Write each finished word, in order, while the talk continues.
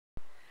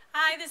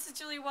Hi, this is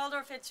Julie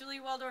Waldorf at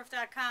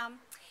juliewaldorf.com,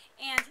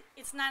 and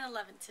it's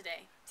 9/11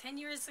 today. 10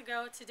 years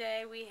ago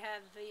today, we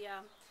had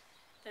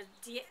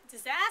the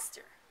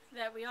disaster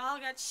that we all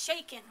got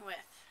shaken with.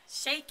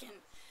 Shaken.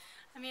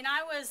 I mean,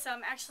 I was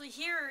actually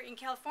here in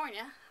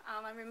California.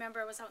 I remember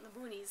I was out in the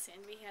boonies,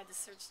 and we had to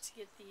search to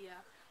get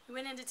we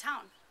went into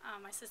town,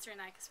 my sister and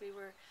I, because we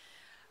were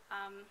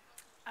um,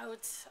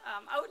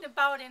 out and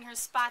about in her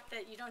spot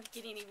that you don't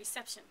get any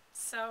reception.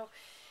 So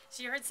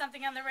she heard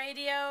something on the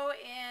radio,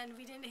 and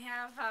we didn't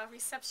have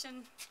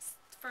reception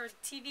for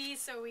TV,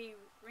 so we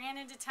ran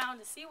into town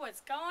to see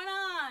what's going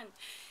on.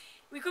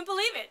 We couldn't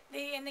believe it.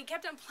 They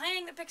kept on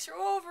playing the picture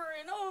over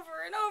and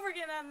over and over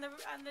again on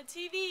the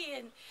TV,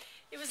 and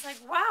it was like,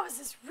 wow, is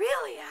this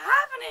really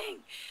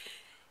happening?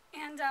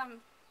 And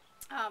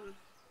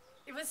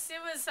it was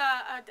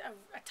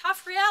a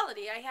tough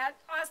reality. I had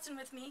Austin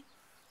with me,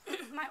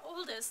 my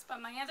oldest,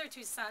 but my other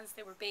two sons,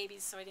 they were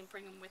babies, so I didn't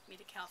bring them with me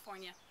to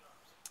California.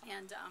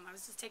 And I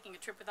was just taking a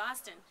trip with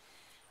Austin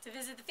to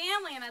visit the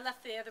family, and I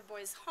left the other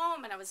boys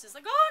home, and I was just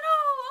like, oh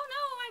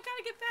no, I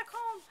gotta get back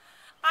home.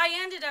 I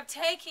ended up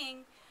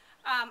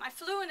I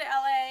flew into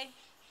LA,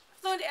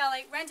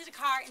 rented a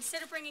car.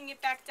 Instead of bringing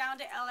it back down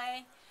to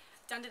LA,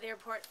 down to the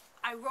airport,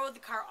 I rode the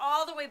car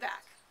all the way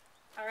back,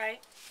 all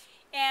right?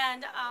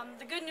 And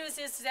the good news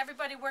is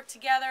everybody worked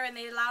together, and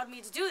they allowed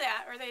me to do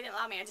that, or they didn't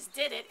allow me, I just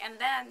did it, and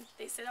then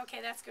they said, okay,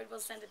 that's good, we'll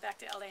send it back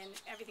to LA,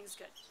 and everything's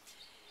good.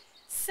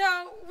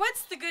 So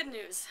what's the good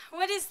news?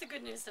 What is the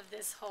good news of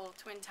this whole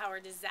Twin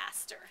Tower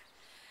disaster?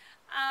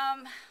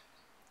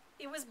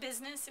 It was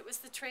business. It was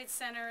the Trade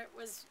Center. It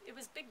was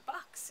big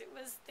bucks.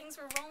 Things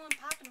were rolling,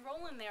 popping,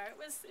 rolling there. It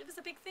was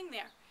a big thing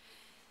there.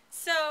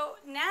 So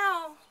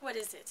now, what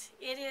is it?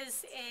 It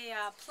is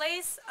a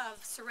place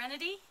of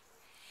serenity,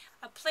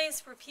 a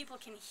place where people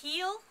can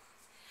heal,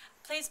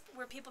 a place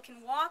where people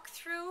can walk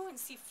through and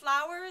see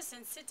flowers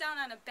and sit down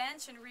on a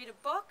bench and read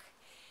a book,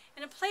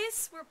 and a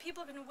place where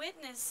people can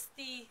witness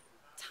the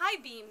tie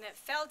beam that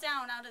fell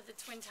down out of the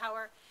Twin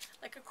Tower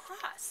like a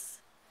cross.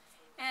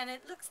 And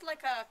it looks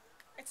like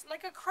it's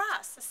like a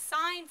cross, a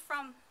sign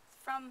from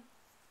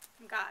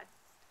God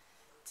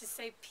to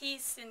say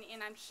peace,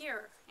 and I'm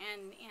here,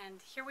 and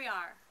here we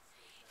are.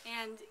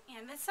 And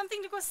that's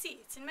something to go see.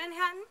 It's in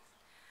Manhattan.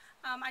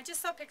 I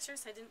just saw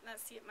pictures. I did not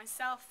see it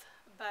myself,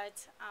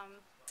 but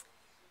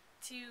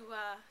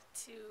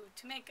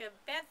to make a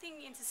bad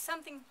thing into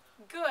something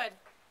good,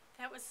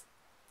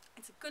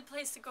 it's a good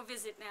place to go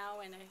visit now,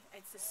 and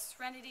it's a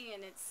serenity,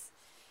 and it's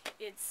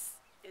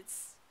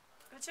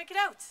go check it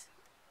out.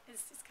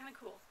 It's kind of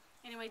cool.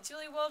 Anyway,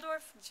 Julie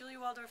Waldorf,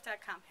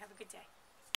 juliewaldorf.com. Have a good day.